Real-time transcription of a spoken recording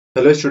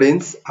Hello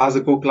students,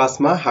 आजको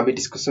क्लासमा हामी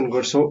डिस्कसन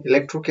गर्छौं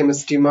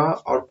इलेक्ट्रोकेमिस्ट्रीमा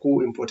अर्को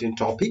इम्पोर्टेन्ट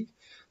टपिक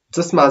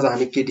जसमा आज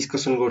हामी के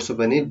डिस्कसन गर्छौं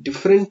भने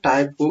डिफरेन्ट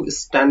टाइपको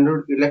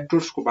स्ट्यान्डर्ड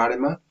इलेक्ट्रोड्सको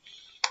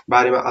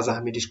बारेमा आज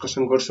हामी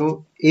डिस्कसन गर्छौं।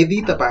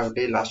 यदि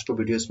तपाईहरुले लास्टको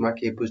भिडियोसमा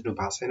के बुझ्नु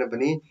भएको छैन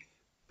भने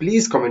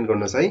प्लिज कमेन्ट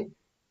गर्नुस् है,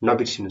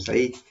 नबिर्सिनुस्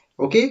है।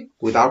 ओके,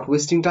 विदाउट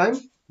वेस्टिङ टाइम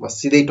म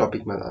सिधै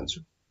टपिकमा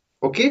जान्छु।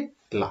 ओके,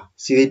 ल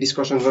सिधै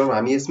डिस्कसन गरौँ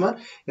हामी यसमा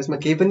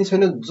केही पनि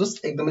छैन,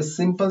 जस्ट एकदमै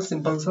सिम्पल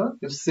छ।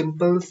 यो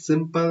सिम्पल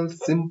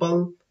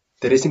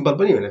धेरै सिम्पल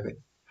पनि होइन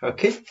फेरि।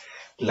 ओके,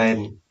 ल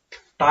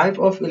टाइप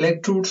अफ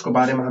इलेक्ट्रोड्स को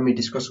बारेमा हामी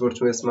डिस्कस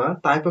गर्छौं। यसमा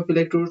टाइप अफ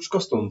इलेक्ट्रोड्स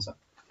कस्तो हुन्छ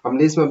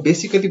हामीले यसमा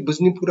बेसिकली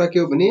बुझ्ने कुरा के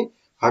हो भने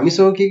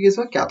हामीसँग के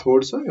छ,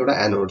 क्याथोड छ, एउटा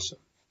एनोड छ।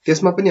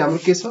 त्यसमा पनि हाम्रो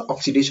के छ,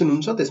 अक्सिडेसन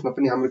हुन्छ, त्यसमा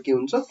पनि हाम्रो के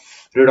हुन्छ,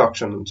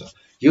 रिडक्सन हुन्छ।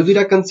 यो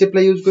दुईटा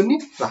कन्सेप्टलाई युज गर्ने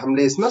र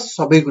हामीले यसमा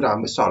सबै कुरा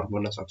हामीले सल्भ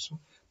गर्न सक्छौं।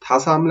 थाहा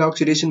छ हामीलाई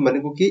अक्सिडेसन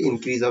भनेको के,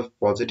 इन्क्रिज अफ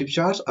पोजिटिभ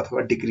चार्ज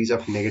अथवा decrease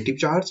of negative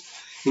charge.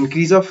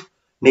 Increase of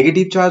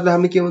negative चार्जलाई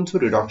हामीले के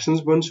भन्छौं, रिडक्सन्स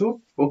भन्छौं।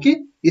 ओके,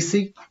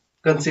 यसै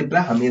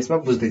कन्सेप्टलाई हामी यसमा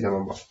बुझ्दै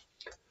जाऊँ।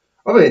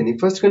 अब हेर्ने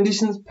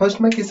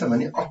फर्स्टमा के छ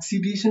भने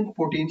oxidation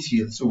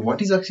potential. So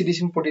what is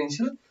oxidation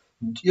potential?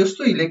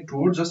 यस्तो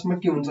इलेक्ट्रोड जसमा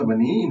के हुन्छ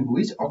भने in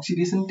which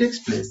oxidation takes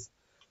place.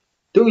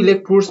 त्यो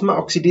इलेक्ट्रोड्समा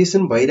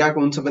अक्सिडेसन भइरहेको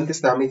हुन्छ भने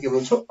त्यसलाई हामी के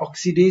भन्छौं,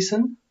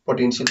 अक्सिडेसन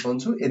पोटेन्शियल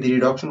भन्छौं। यदि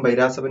रिडक्सन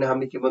भइरहेछ भने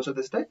हामीले के भन्छौं,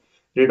 त्यसलाई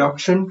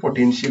रिडक्सन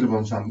पोटेन्शियल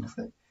भन्छौं। हामी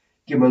त्यसलाई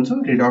के भन्छौं,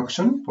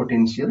 रिडक्सन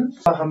पोटेन्शियल।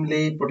 हामीले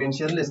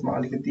पोटेन्शियल यसमा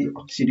अलिकति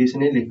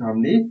अक्सिडेसनै लेख्नु,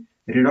 हामीले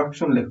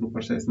रिडक्सन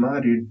लेख्नुपर्छ। यसमा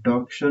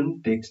रिडक्सन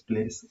टेक्स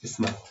प्लेस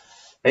यसमा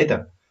है त।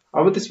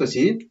 अब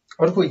त्यसपछि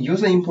अर्को यो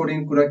चाहिँ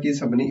इम्पोर्टेन्ट कुरा के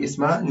छ भने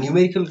यसमा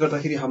न्यूमेरिकल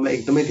गर्दाखेरि हामीलाई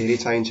एकदमै धेरै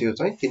चाहिन्छ यो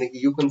चाहिँ,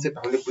 किनकि यो कन्सेप्ट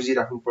हामीले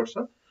बुझिराख्नु पर्छ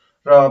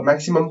र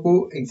म्याक्सिममको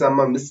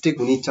एक्जाममा मिस्टेक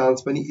हुने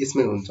चान्स पनि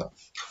यसमै हुन्छ।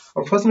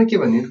 अब फर्स्टमा के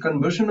भन्ने,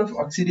 conversion of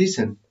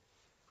oxidation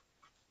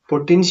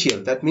potential,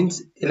 that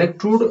means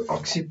electrode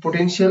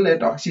potential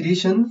at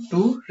oxidation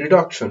to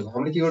reduction.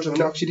 हामीले के गर्छौं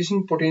भने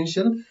oxidation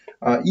potential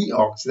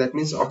EOX, that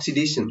means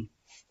oxidation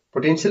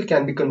potential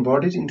can be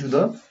converted into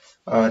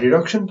the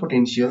reduction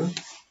potential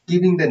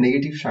giving the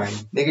negative sign.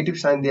 Negative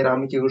sign दिएर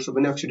हामीले के गर्छौं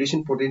भने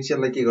oxidation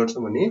पोटेन्शियललाई के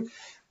गर्छौं भने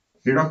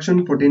रिडक्सन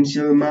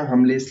पोटेन्शियलमा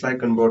हामीले यसलाई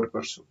कन्भर्ट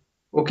गर्छौं।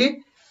 ओके,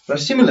 र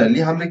सिमिलरली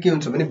हामीले के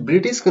हुन्छ भने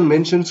ब्रिटिश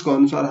कन्भेन्सन्सको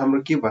अनुसार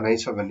हाम्रो के भनाइ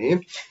छ भने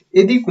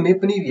यदि कुनै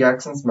पनि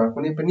रियाक्सन्समा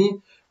कुनै पनि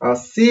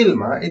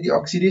सेलमा यदि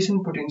अक्सिडेसन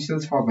पोटेन्शियल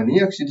छ भने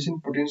अक्सिडेसन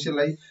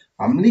पोटेन्शियललाई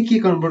हामीले के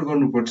कन्भर्ट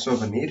गर्नुपर्छ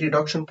भने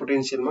रिडक्सन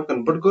पोटेन्शियलमा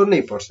कन्भर्ट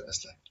गर्नै पर्छ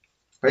यसलाई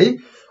है।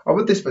 अब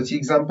त्यसपछि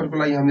एक्जाम्पलको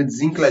लागि हामीले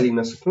जिंकलाई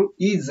लिन सक्छौं।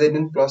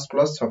 EZn++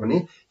 छ भने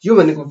यो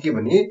भनेको के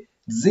भने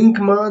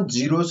जिंकमा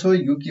 0 छ,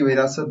 यो के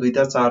भइराछ,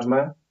 दुईटा चार्जमा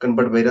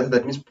कन्भर्ट भइराछ।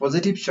 दैट मीन्स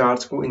पोजिटिभ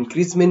चार्जको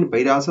इन्क्रिजमेन्ट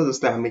भइराछ,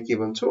 जसलाई हामीले के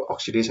भन्छौं,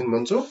 अक्सिडेसन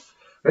भन्छौं।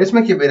 र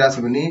यसमा के भइराछ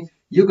भने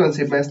यो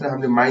कन्सेप्टमा यसलाई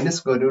हामीले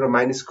माइनस गर्यौं र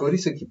माइनस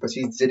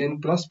गरिसकेपछि Zn++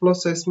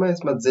 छ,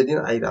 यसमा Zn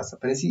आइराछ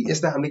भनेपछि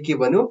यसलाई हामीले के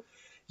भन्यो,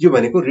 यो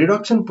भनेको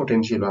रिडक्सन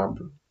पोटेन्शियल हो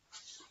हाम्रो।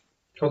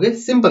 Okay,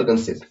 simple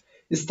concept.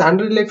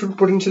 Standard electrode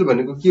potential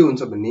भनेको के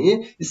हुन्छ भने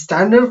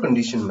standard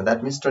कन्डिसनमा,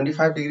 that means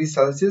 25 degree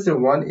Celsius र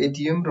 1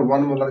 atm र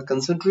 1 मोलर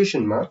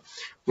कन्सन्ट्रेसनमा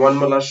 1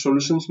 मोलर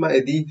सोलुसन्समा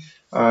यदि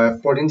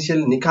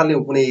पोटेन्शियल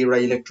निकाल्यौं कुनै एउटा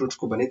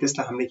इलेक्ट्रोड्सको भने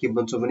त्यसलाई हामीले के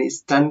भन्छौं भने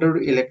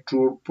स्ट्यान्डर्ड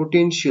इलेक्ट्रोड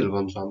पोटेन्शियल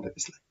भन्छौं हामीले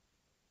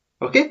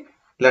त्यसलाई। ओके,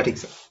 ल ठीक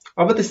छ।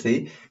 अब त्यस्तै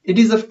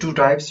it is of to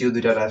types, यो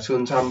दुईटा टाइप्सको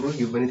हुन्छ हाम्रो।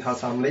 यो पनि थाहा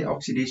छ हामीलाई,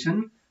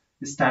 oxidation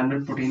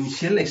standard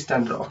potential,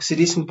 standard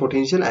oxidation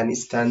potential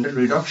and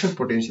standard reduction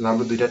potential,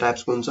 हाम्रो दुईटा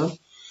टाइप्सको हुन्छ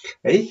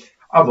है।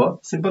 अब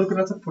सिम्पल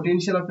कुरा छ,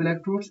 potential of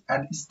electrodes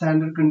at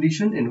standard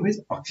condition in which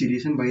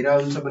oxidation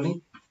भइरहेको हुन्छ भने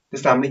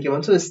त्यसलाई हामीले के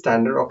भन्छौं,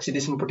 स्ट्यान्डर्ड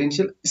अक्सिडेसन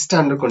पोटेन्शियल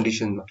स्ट्यान्डर्ड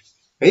कन्डिसनमा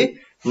है।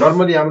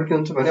 नर्मली हाम्रो के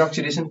हुन्छ भने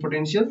अक्सिडेसन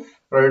पोटेन्शियल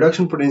र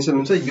रिडक्सन पोटेन्शियल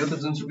हुन्छ, यो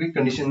त जुनसुकै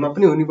कन्डिसनमा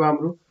पनि हुने भयो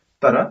हाम्रो।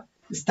 तर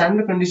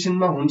स्ट्यान्डर्ड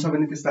कन्डिसनमा हुन्छ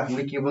भने त्यसलाई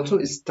हामीले के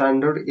भन्छौं,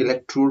 स्ट्यान्डर्ड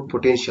इलेक्ट्रोड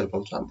पोटेन्शियल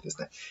भन्छौं हामी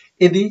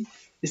त्यसलाई। यदि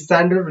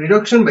स्ट्यान्डर्ड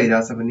रिडक्सन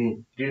भइराछ भने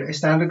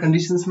स्ट्यान्डर्ड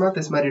कन्डिसन्समा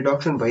त्यसमा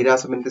रिडक्सन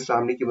भइराछ भने त्यसलाई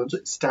हामीले के भन्छौं,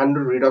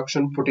 स्ट्यान्डर्ड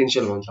रिडक्सन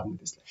पोटेन्शियल भन्छौं हामी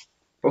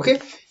त्यसलाई। ओके,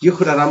 यो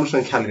कुरा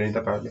राम्रोसँग ख्याल गर्ने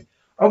तपाईहरुले।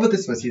 अब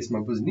त्यसपछि यसमा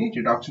बुझ्ने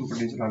रिडक्सन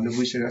पोटेन्शियल हामीले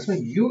बुझिसकेका छौं।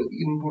 यो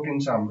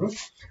इम्पोर्टेन्ट छ हाम्रो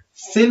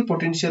sale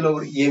potential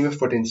over EMF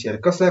potential.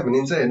 कसलाई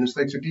भनिन्छ हेर्नुस् त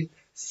एकचोटी।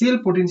 सेल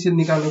पोटेन्शियल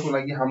निकाल्नको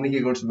लागि हामीले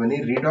के गर्छौं भने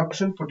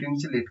reduction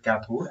potential at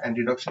क्याथोड and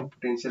reduction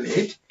potential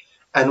at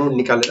anode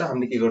निकालेर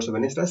हामीले के गर्छौं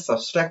भने यसलाई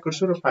सब्स्ट्र्याक्ट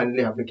गर्छौं र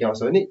फाइनली हाम्रो के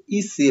आउँछ भने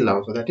ई सेल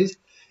आउँछ, that is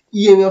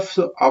EMF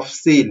of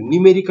sale.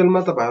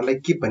 न्यूमेरिकलमा तपाईहरुलाई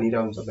के भनिरा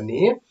हुन्छ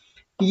भने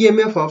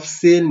EMF अफ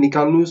सेल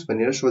निकाल्नुस्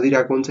भनेर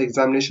सोधिरहेको हुन्छ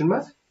एक्जामिनेसनमा,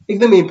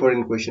 एकदमै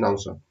इम्पोर्टेन्ट क्वेशन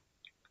आउँछ।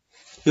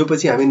 यो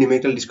पछि हामी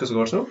न्यूमेरिकल डिस्कस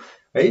गर्छौं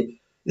है।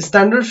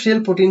 स्ट्यान्डर्ड सेल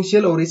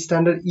पोटेन्शियल और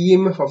स्ट्यान्डर्ड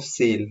EMF अफ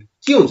सेल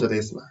के हुन्छ त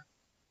यसमा,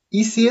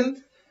 ई सेल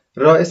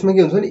र यसमा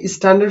के हुन्छ भने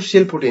standard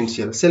sale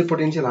potential. Sale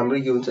potential हाम्रो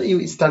के हुन्छ, यो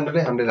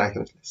स्ट्यान्डर्डै हामीले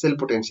राख्यौं सेल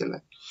पोटेन्शियललाई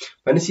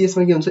भनेपछि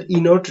यसमा के हुन्छ,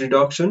 inert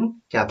reduction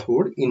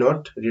क्याथोड,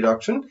 inert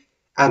reduction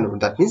anode,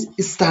 that means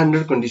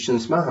standard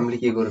कन्डिसन्समा हामीले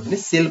के गर्यौं भने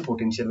सेल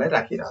पोटेन्शियललाई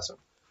राखिरहेछौं।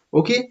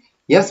 ओके,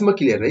 यहाँसम्म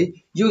क्लियर है।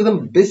 यो एकदम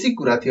बेसिक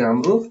कुरा थियो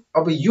हाम्रो।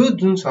 अब यो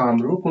जुन छ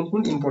हाम्रो कुन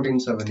कुन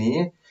इम्पोर्टेन्ट छ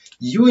भने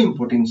यो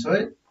इम्पोर्टेन्ट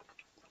छ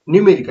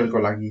न्यूमेरिकलको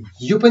लागि,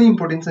 यो पनि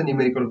इम्पोर्टेन्ट छ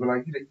न्यूमेरिकलको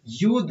लागि र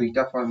यो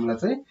दुईटा फर्मुला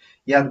चाहिँ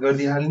याद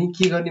गरिदिहाल्ने।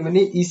 के गर्ने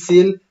भने यी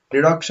सेल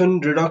रिडक्सन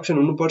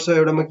हुनुपर्छ,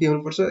 एउटामा के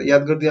हुनुपर्छ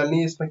याद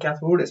गरिदिहाल्ने, यसमा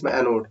क्याथोड यसमा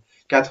एनोड,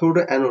 क्याथोड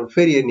र एनोड,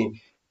 फेरि हेर्ने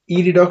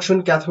ई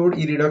रिडक्सन क्याथोड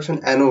ई रिडक्सन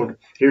एनोड,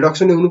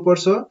 रिडक्सन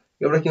हुनुपर्छ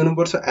एउटा के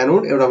हुनुपर्छ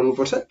एनोड एउटा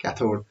हुनुपर्छ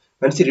क्याथोड,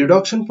 भनेपछि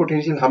रिडक्सन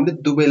पोटेन्शियल हामीले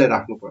दुवैलाई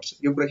राख्नुपर्छ,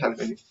 यो कुरा ख्याल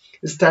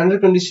गर्ने।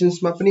 स्ट्यान्डर्ड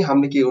कन्डिसन्समा पनि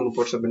हामीले के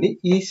गर्नुपर्छ भने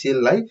यी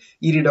सेललाई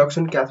ई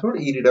रिडक्सन क्याथोड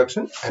ई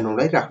रिडक्सन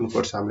एनोडलाई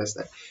राख्नुपर्छ हामीले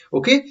यसलाई।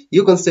 ओके,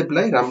 यो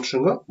कन्सेप्टलाई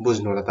राम्रोसँग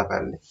बुझ्नु होला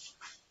तपाईहरुले।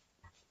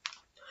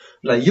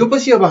 ल यो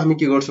पछि अब हामी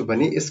के गर्छौं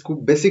भने यसको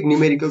बेसिक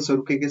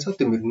न्यूमेरिकल्सहरु के छ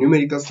त्यो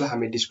न्यूमेरिकल्सलाई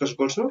हामी डिस्कस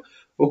गर्छौं।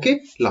 ओके,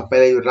 ल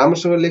पहिला यो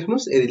राम्रोसँग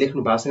लेख्नुस्, यदि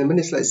लेख्नु भएको छैन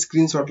भने यसलाई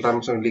स्क्रिनशट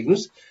राम्रोसँग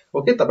लेख्नुस्।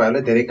 ओके,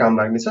 तपाईहरुलाई धेरै काम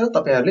लाग्नेछ र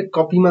तपाईहरुले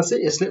कपीमा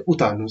चाहिँ यसलाई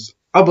उतार्नुस्।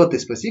 अब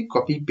त्यसपछि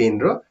कपी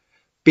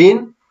पेन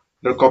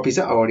र कपी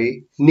चाहिँ अगाडि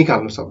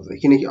निकाल्नु सक्छ,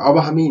 किनकि अब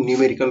हामी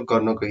न्यूमेरिकल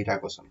गर्न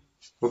गइरहेको छौं।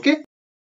 ओके।